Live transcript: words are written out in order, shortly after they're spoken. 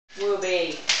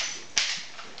Yay.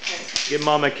 Give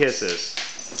Mama kisses.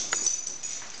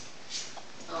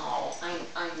 Oh,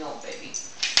 I know, baby.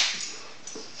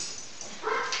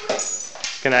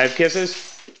 Can I have kisses?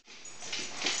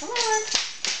 Come on.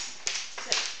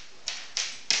 Sit.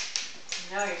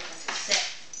 Now you're supposed to sit.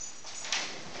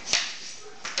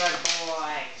 Good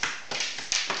boy.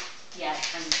 Yeah,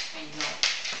 I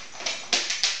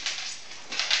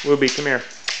know. Ruby, come here.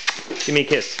 Give me a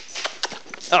kiss.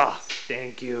 Ah,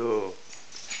 thank you.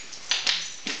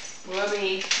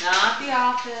 Ruby, not the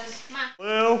office. Come on.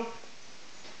 Blue,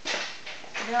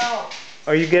 No.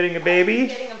 are you getting a baby? I'm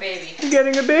getting a baby. I'm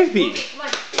getting a baby. Ruby, come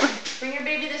on. Bring your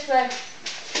baby this way.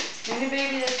 Bring your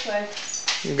baby this way.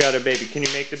 You got a baby. Can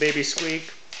you make the baby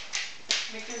squeak?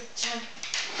 Make your, come on.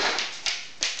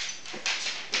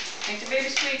 Make the baby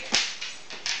squeak.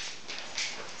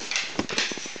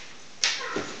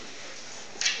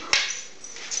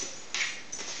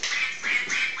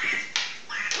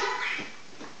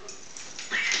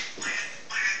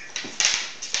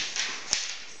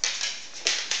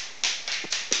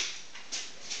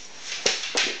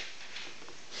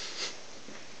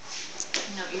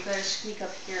 No, you gotta squeak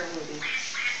up here, Ruby.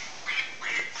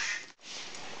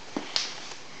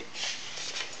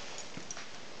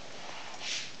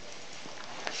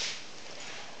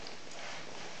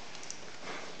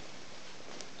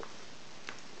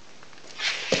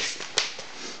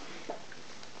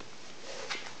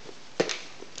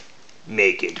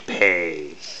 Make it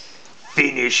pay.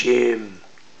 Finish him.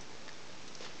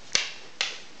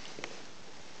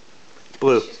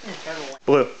 Blue. She's gonna turn away.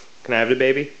 Blue, can I have the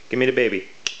baby? Give me the baby.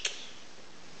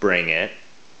 Bring it.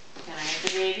 Can I have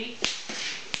the baby?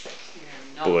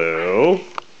 No, Blue.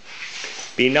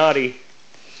 Be naughty.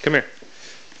 Come here.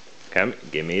 Come,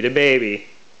 give me the baby.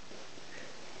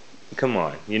 Come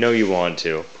on, you know you want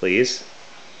to. Please?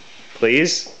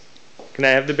 Please? Can I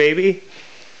have the baby?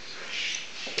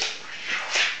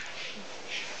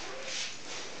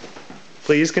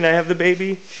 Please, can I have the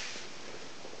baby?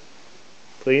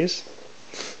 Please?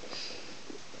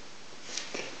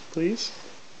 Please?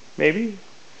 Maybe?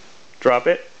 Drop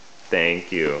it.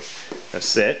 Thank you. Now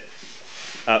sit.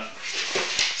 Up.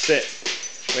 Sit.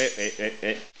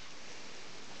 Wait.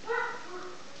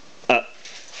 Up.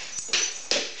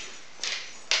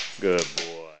 Good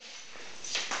boy.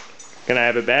 Can I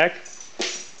have it back?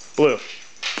 Blue.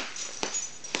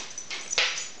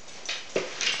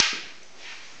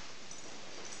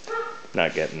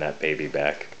 Not getting that baby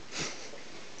back.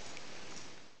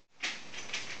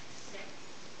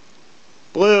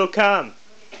 Blue, come.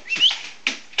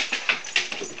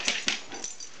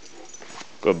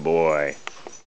 Good boy.